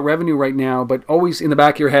worried about revenue right now, but always in the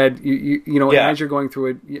back of your head, as you're going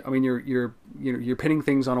through it, you're pinning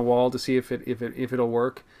things on a wall to see if it'll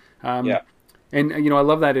work. And I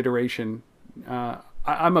love that iteration.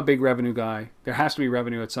 I'm a big revenue guy. There has to be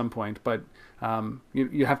revenue at some point, but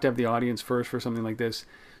you have to have the audience first for something like this.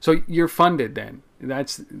 So you're funded then.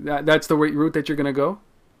 That's the route that you're going to go.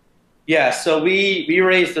 Yeah. So we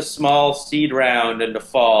raised a small seed round in the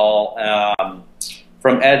fall.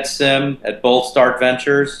 From Ed Sim at Bold Start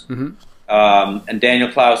Ventures, and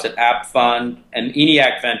Daniel Klaus at App Fund, and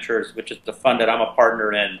ENIAC Ventures, which is the fund that I'm a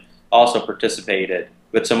partner in, also participated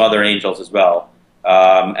with some other angels as well.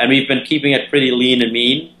 And we've been keeping it pretty lean and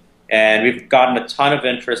mean, and we've gotten a ton of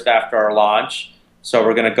interest after our launch. So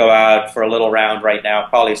we're going to go out for a little round right now,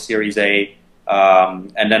 probably a Series A,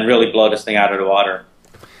 and then really blow this thing out of the water.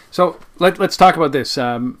 So let's talk about this.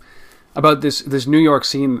 About this New York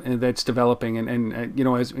scene that's developing, and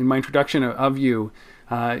as in my introduction of you,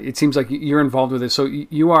 it seems like you're involved with this. So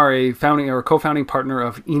you are a founding or a co-founding partner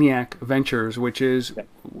of ENIAC Ventures, which is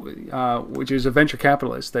a venture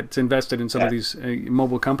capitalist that's invested in some of these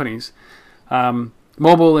mobile companies,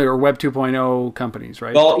 mobile or Web 2.0 companies,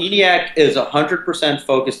 right? Well, ENIAC is 100%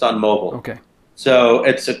 focused on mobile. Okay. So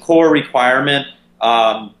it's a core requirement.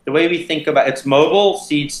 The way we think about it's mobile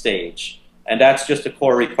seed stage. And that's just a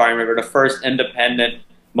core requirement. We're the first independent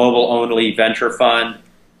mobile-only venture fund.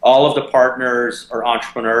 All of the partners are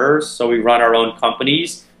entrepreneurs, so we run our own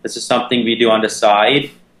companies. This is something we do on the side.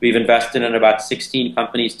 We've invested in about 16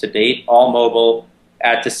 companies to date, all mobile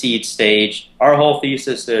at the seed stage. Our whole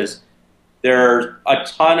thesis is there are a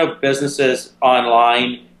ton of businesses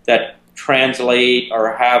online that translate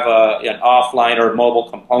or have an offline or mobile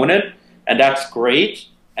component, and that's great.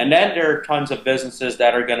 And then there are tons of businesses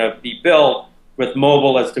that are going to be built with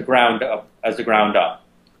mobile as the ground up.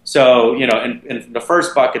 So, in the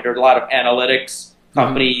first bucket, there's a lot of analytics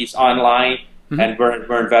companies online, and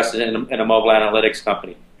we're invested in a mobile analytics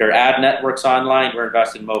company. There are ad networks online. We're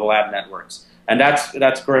invested in mobile ad networks, and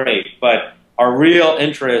that's great. But our real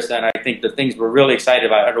interest, and I think the things we're really excited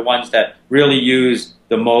about, are the ones that really use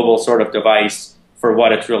the mobile sort of device for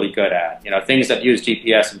what it's really good at. Things that use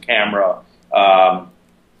GPS and camera,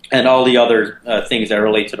 and all the other things that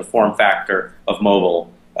relate to the form factor of mobile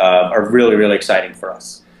are really, really exciting for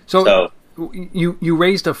us. So you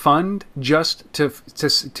raised a fund just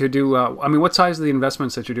to do. I mean, what size are the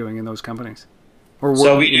investments that you're doing in those companies?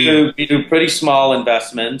 So we do pretty small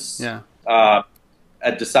investments. Yeah.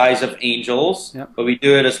 At the size of angels, yep. But we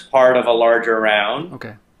do it as part of a larger round.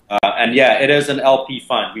 Okay. And yeah, it is an LP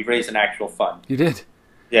fund. We raised an actual fund. You did?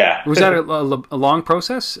 Yeah. Was that a long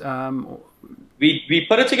process? We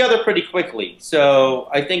put it together pretty quickly. So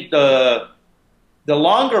I think the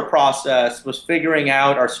longer process was figuring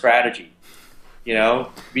out our strategy.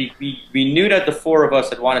 We knew that the four of us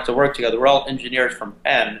had wanted to work together. We're all engineers from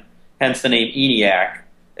Penn, hence the name ENIAC.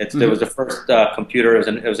 It was the first computer.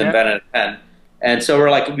 It was invented at Penn. And so we're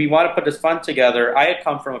like, we want to put this fund together. I had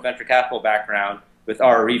come from a venture capital background with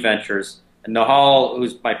RRE Ventures. And Nahal,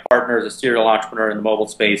 who's my partner, is a serial entrepreneur in the mobile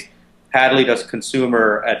space. Hadley does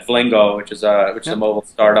consumer at Vlingo, which is a mobile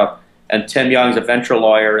startup. And Tim Young's a venture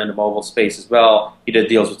lawyer in the mobile space as well. He did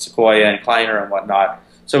deals with Sequoia and Kleiner and whatnot.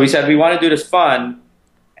 So we said, we want to do this fund,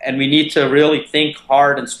 and we need to really think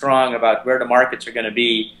hard and strong about where the markets are going to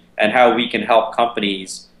be and how we can help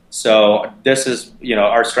companies. So this is,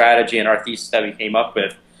 our strategy and our thesis that we came up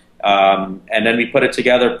with, and then we put it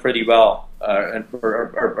together pretty well,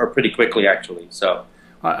 or pretty quickly actually. So,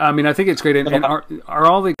 I mean, I think it's great. And are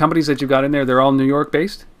all the companies that you've got in there? They're all New York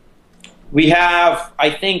based? We have, I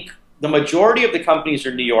think, the majority of the companies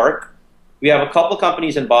are New York. We have a couple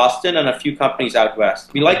companies in Boston and a few companies out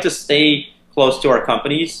west. We like to stay close to our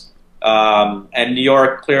companies, and New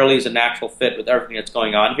York clearly is a natural fit with everything that's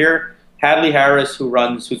going on here. Hadley Harris, who's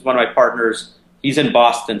one of my partners, he's in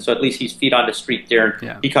Boston, so at least he's feet on the street there.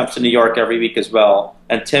 And he comes to New York every week as well.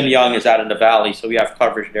 And Tim Young is out in the Valley, so we have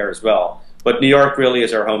coverage there as well. But New York really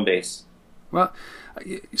is our home base. Well,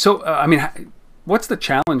 so I mean, what's the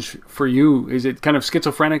challenge for you? Is it kind of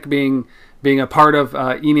schizophrenic being a part of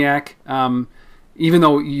ENIAC? Even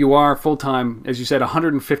though you are full-time, as you said,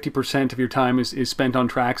 150% of your time is spent on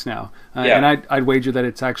tracks now. And I'd wager that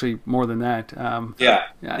it's actually more than that.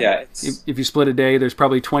 If you split a day, there's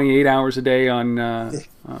probably 28 hours a day on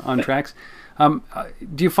tracks.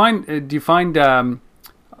 Do you find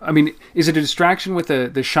I mean, is it a distraction with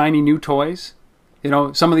the shiny new toys?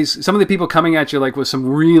 Some of the people coming at you like with some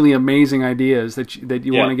really amazing ideas that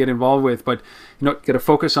you want to get involved with, but you got to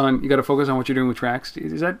focus on what you're doing with tracks.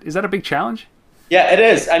 Is that a big challenge? Yeah, it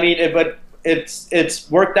is. I mean, but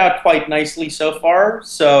it's worked out quite nicely so far.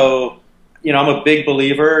 So, I'm a big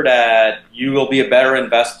believer that you will be a better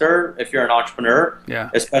investor if you're an entrepreneur,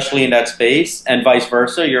 especially in that space, and vice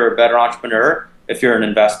versa. You're a better entrepreneur if you're an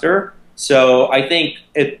investor. So I think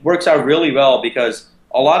it works out really well because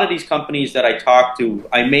a lot of these companies that I talk to,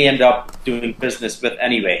 I may end up doing business with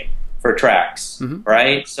anyway for tracks,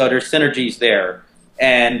 right? So there's synergies there.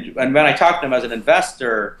 And when I talk to them as an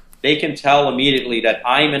investor, they can tell immediately that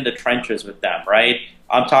I'm in the trenches with them, right?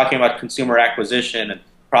 I'm talking about consumer acquisition and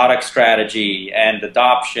product strategy and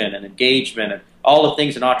adoption and engagement and all the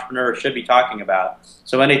things an entrepreneur should be talking about.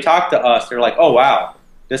 So when they talk to us, they're like, oh, wow,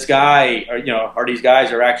 this guy or these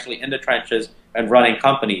guys are actually in the trenches and running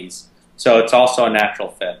companies. So it's also a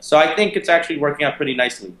natural fit. So I think it's actually working out pretty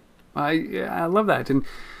nicely. I love that. And,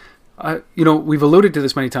 we've alluded to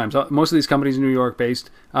this many times. Most of these companies are New York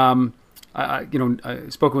based. I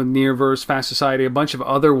spoken with Nearverse, Fast Society, a bunch of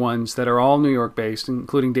other ones that are all New York based,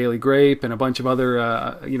 including Daily Grape and a bunch of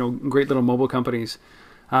other, great little mobile companies.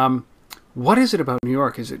 What is it about New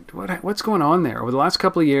York? What's going on there over the last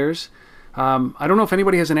couple of years? I don't know if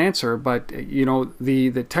anybody has an answer, but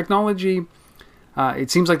the technology, it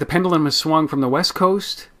seems like the pendulum has swung from the West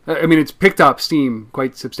Coast. I mean, it's picked up steam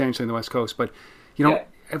quite substantially on the West Coast, but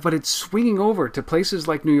but it's swinging over to places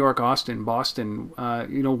like New York, Austin, Boston.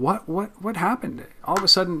 What happened? All of a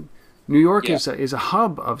sudden, New York is a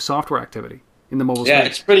hub of software activity in the mobile space. Yeah,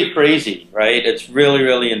 it's pretty crazy, right? It's really,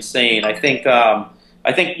 really insane. I think all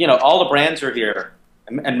the brands are here,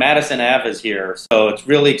 and Madison Ave is here, so it's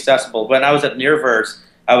really accessible. When I was at Nearverse,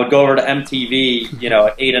 I would go over to MTV,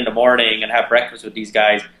 at 8 in the morning and have breakfast with these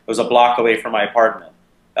guys. It was a block away from my apartment.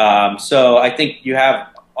 So I think you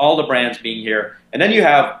have all the brands being here. And then you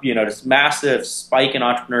have, this massive spike in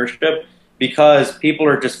entrepreneurship because people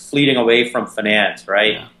are just fleeting away from finance,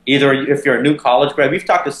 right? Yeah. Either if you're a new college grad, we've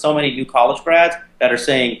talked to so many new college grads that are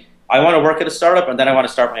saying, I want to work at a startup and then I want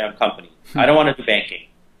to start my own company. I don't want to do banking.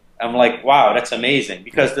 I'm like, wow, that's amazing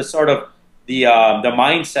because the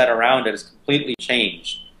mindset around it has completely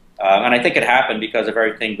changed. And I think it happened because of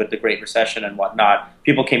everything with the Great Recession and whatnot.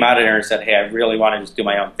 People came out of there and said, hey, I really want to just do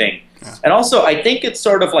my own thing. Yeah. And also, I think it's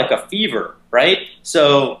sort of like a fever, right?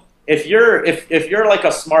 So if you're like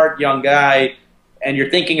a smart young guy and you're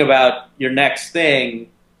thinking about your next thing,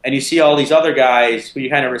 and you see all these other guys who you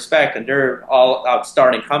kind of respect, and they're all out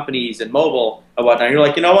starting companies and mobile and whatnot, you're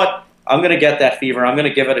like, you know what? I'm going to get that fever. I'm going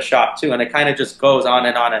to give it a shot too. And it kind of just goes on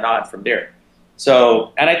and on and on from there.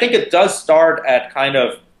 So, and I think it does start at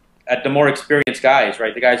at the more experienced guys,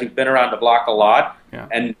 right? The guys who've been around the block a lot, yeah,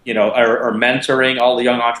 and are mentoring all the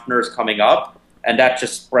young entrepreneurs coming up, and that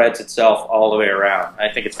just spreads itself all the way around.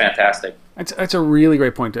 I think it's fantastic. That's a really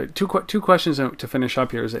great point. Two questions to finish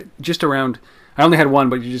up here. Is it just around? I only had one,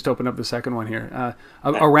 but you just opened up the second one here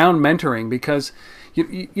around mentoring, because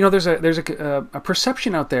you know there's a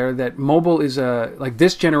perception out there that mobile is like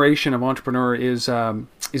this generation of entrepreneur is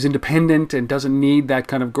independent and doesn't need that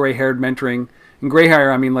kind of gray-haired mentoring. And gray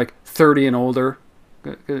hair, I mean like 30 and older.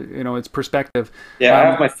 It's perspective. Yeah, I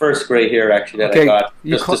have my first gray hair actually that I got.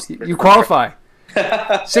 You qualify.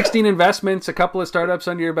 16 investments, a couple of startups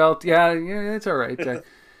under your belt. Yeah, it's all right.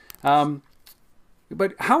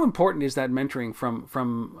 But how important is that mentoring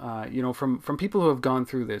from people who have gone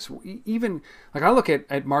through this? Even like I look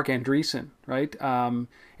at Mark Andreessen, right, and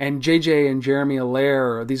JJ and Jeremy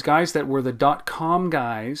Allaire, these guys that were the .com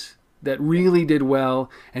guys that really did well,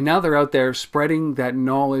 and now they're out there spreading that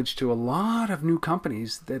knowledge to a lot of new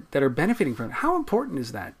companies that are benefiting from it. How important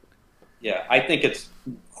is that? Yeah, I think it's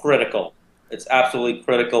critical. It's absolutely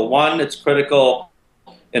critical. One, it's critical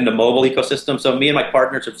in the mobile ecosystem. So me and my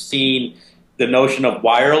partners have seen the notion of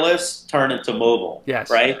wireless turn into mobile. Yes.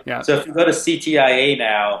 Right? Yeah. So if you go to CTIA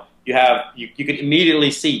now, you can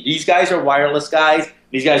immediately see these guys are wireless guys,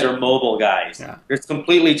 these guys are mobile guys. Yeah. There's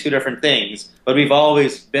completely two different things, but we've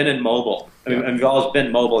always been in mobile. Yep. And we've always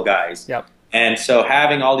been mobile guys. Yep. And so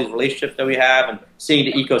having all these relationships that we have and seeing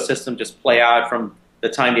the ecosystem just play out from the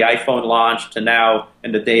time the iPhone launched to now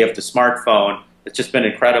in the day of the smartphone, it's just been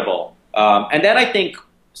incredible. And then I think,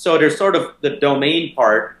 so there's sort of the domain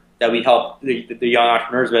part that we help the young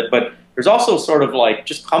entrepreneurs with, but there's also sort of like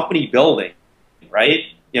just company building, right?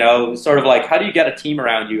 Sort of like how do you get a team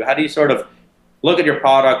around you? How do you sort of look at your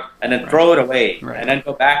product and then throw it away and then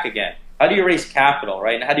go back again? How do you raise capital,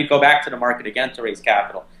 right? And how do you go back to the market again to raise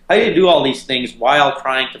capital? How do you do all these things while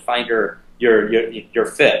trying to find your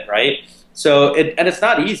fit, right? So and it's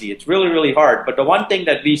not easy. It's really, really hard. But the one thing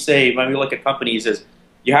that we say when we look at companies is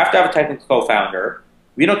you have to have a technical co-founder.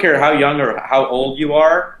 We don't care how young or how old you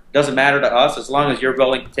are. It doesn't matter to us as long as you're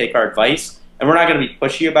willing to take our advice. And we're not going to be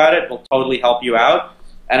pushy about it. We'll totally help you out.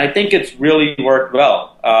 And I think it's really worked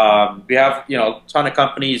well. We have a ton of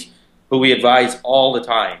companies who we advise all the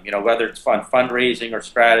time, whether it's on fundraising or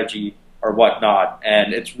strategy or whatnot.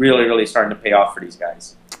 And it's really, really starting to pay off for these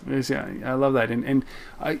guys. Yeah, I love that. And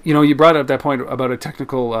you brought up that point about a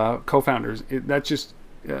technical co-founders. That's just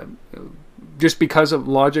because of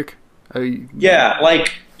logic. Yeah,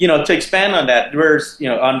 like to expand on that, there's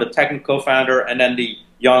on the technical co-founder and then the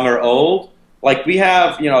young or old. Like we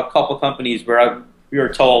have a couple companies where we were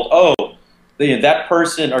told, oh, that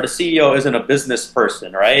person or the CEO isn't a business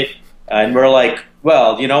person, right? And we're like,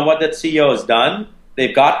 well, you know what that CEO has done?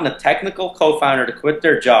 They've gotten a technical co-founder to quit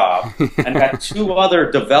their job and got 2 other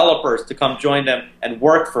developers to come join them and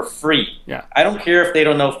work for free. Yeah. I don't care if they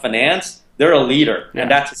don't know finance. They're a leader, and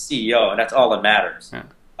that's a CEO, and that's all that matters. Yeah.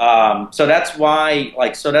 So that's why,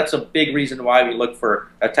 that's a big reason why we look for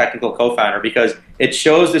a technical co-founder, because it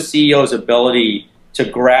shows the CEO's ability to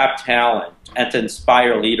grab talent and to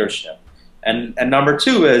inspire leadership. And number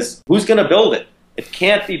 2 is who's going to build it? It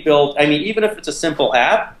can't be built. I mean, even if it's a simple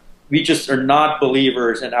app, we just are not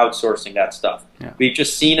believers in outsourcing that stuff. Yeah. We've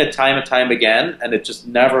just seen it time and time again, and it just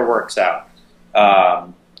never works out.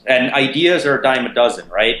 And ideas are a dime a dozen,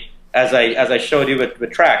 right? As I showed you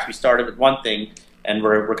with Tracks, we started with one thing, and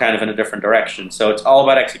we're kind of in a different direction. So it's all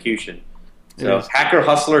about execution. So hacker,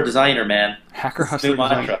 hustler, designer, man. Hacker, hustler,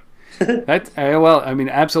 designer. That's well, I mean,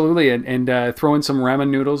 absolutely, and throw in some ramen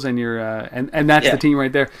noodles, and you're and that's the team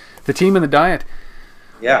right there, the team and the diet.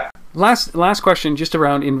 Yeah. Last question, just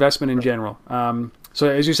around investment in general. So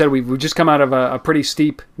as you said, we've just come out of a pretty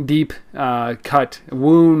steep, deep cut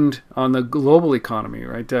wound on the global economy,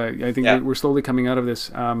 right? I think we're slowly coming out of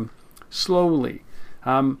this, slowly.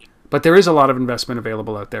 But there is a lot of investment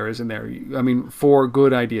available out there, isn't there? I mean, for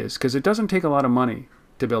good ideas, because it doesn't take a lot of money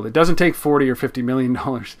to build. It doesn't take $40 or $50 million,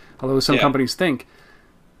 although some companies think.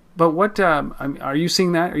 But what are you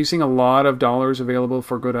seeing that? Are you seeing a lot of dollars available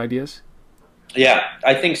for good ideas? Yeah,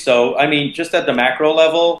 I think so. I mean, just at the macro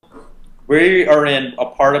level, we are in a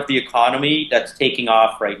part of the economy that's taking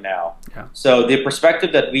off right now. Yeah. So the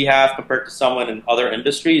perspective that we have compared to someone in other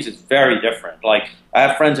industries is very different. Like, I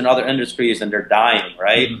have friends in other industries and they're dying,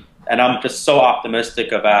 right? Mm-hmm. And I'm just so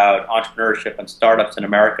optimistic about entrepreneurship and startups in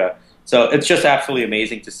America. So it's just absolutely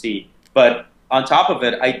amazing to see. But on top of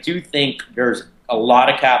it, I do think there's a lot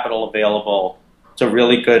of capital available to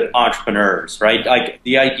really good entrepreneurs, right? Like,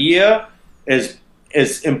 the idea is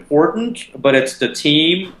important, but it's the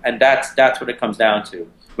team, and that's what it comes down to.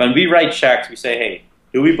 When we write checks, we say, hey,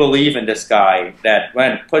 do we believe in this guy that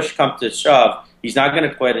when push comes to shove, he's not going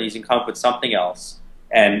to quit and he's going to come up with something else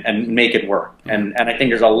and make it work. And I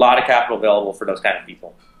think there's a lot of capital available for those kind of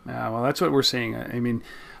people. Well, that's what we're seeing. I mean,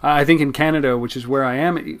 I think in Canada, which is where I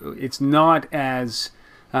am, it's not as...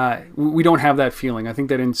 we don't have that feeling. I think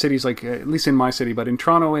that in cities like, at least in my city, but in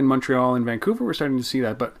Toronto, in Montreal, in Vancouver, we're starting to see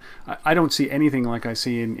that. But I don't see anything like I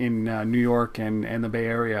see in New York and the Bay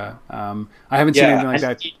Area. I haven't seen anything like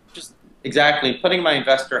that. Exactly. Putting my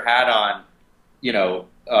investor hat on,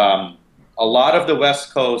 a lot of the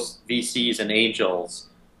West Coast VCs and angels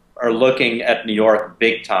are looking at New York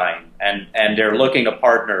big time, and they're looking to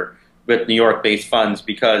partner with New York-based funds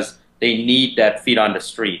because they need that feet on the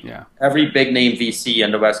street. Yeah. Every big name VC on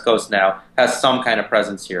the West Coast now has some kind of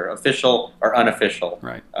presence here, official or unofficial.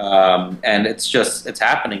 Right. And it's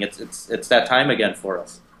happening. It's that time again for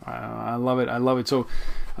us. I love it. I love it. So,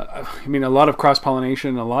 I mean, a lot of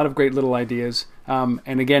cross-pollination, a lot of great little ideas.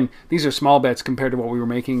 And again, these are small bets compared to what we were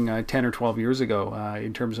making 10 or 12 years ago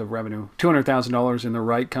in terms of revenue. $200,000 in the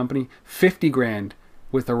right company, 50 grand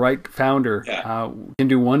with the right founder can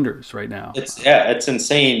do wonders right now. It's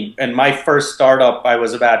insane. And my first startup, I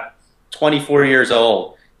was about 24 years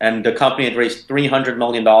old, and the company had raised $300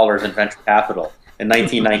 million in venture capital in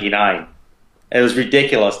 1999. It was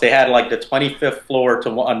ridiculous. They had like the 25th floor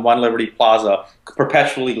on One Liberty Plaza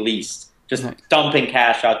perpetually leased, just dumping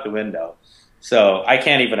cash out the window. So I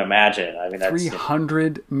can't even imagine. I mean, that's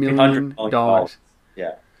 $300 million.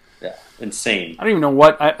 Yeah, insane. I don't even know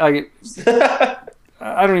what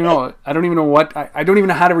I don't even know. I don't even know what. I don't even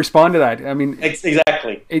know how to respond to that. I mean,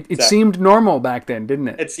 exactly. It seemed normal back then, didn't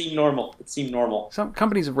it? It seemed normal. Some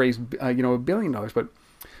companies have raised, $1 billion, but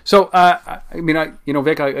so I mean,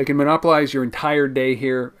 Vic, I can monopolize your entire day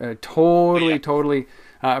here. Totally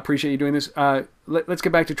appreciate you doing this. Let's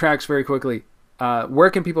get back to Trax very quickly. Where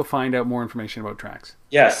can people find out more information about Trax?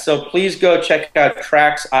 Yes, so please go check out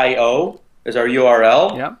Trax.io is our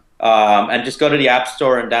URL. Yeah. And just go to the App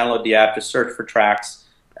Store and download the app. Just search for Trax.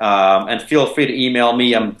 And feel free to email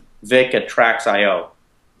me. I'm Vic at Trax.io.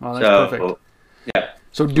 Oh, that's perfect. Yeah.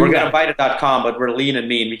 So we're going to bite.com, but we're lean and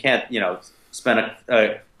mean. We can't, spend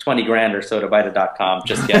 20 grand or so to bite.com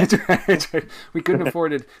just yet. That's right. We couldn't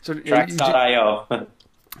afford it. So Trax.io.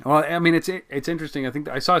 Well, I mean, it's interesting. I think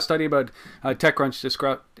I saw a study about TechCrunch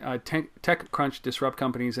Disrupt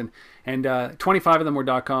companies, and 25 of them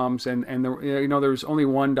were .coms, and there was only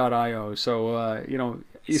one .io. So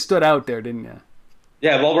you stood out there, didn't you?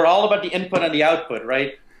 Yeah. Well, we're all about the input and the output,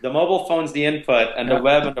 right? The mobile phone's the input, and the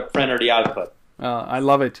web and the print are the output. I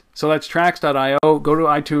love it. So that's Trax.io. Go to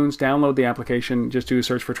iTunes, download the application, just do a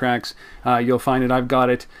search for Trax. You'll find it. I've got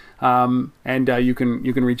it. And you can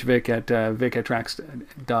reach Vic at Trax.io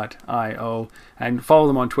and follow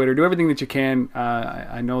them on Twitter. Do everything that you can.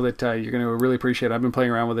 I know that you're going to really appreciate it. I've been playing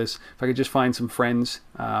around with this. If I could just find some friends,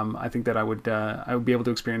 I think that I would be able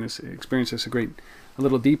to experience this a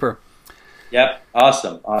little deeper. Yep.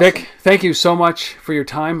 Awesome. Vic, thank you so much for your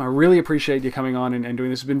time. I really appreciate you coming on and doing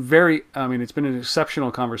this. It's been it's been an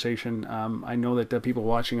exceptional conversation. I know that people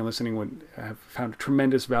watching and listening would have found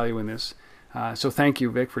tremendous value in this. So thank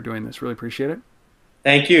you, Vic, for doing this. Really appreciate it.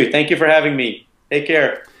 Thank you. Thank you for having me. Take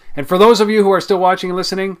care. And for those of you who are still watching and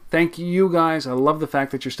listening, thank you guys. I love the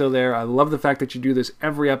fact that you're still there. I love the fact that you do this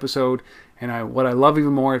every episode. And what I love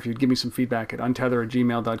even more, if you'd give me some feedback at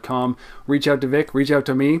untether@gmail.com. Reach out to Vic. Reach out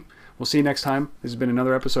to me. We'll see you next time. This has been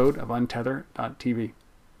another episode of Untether.tv.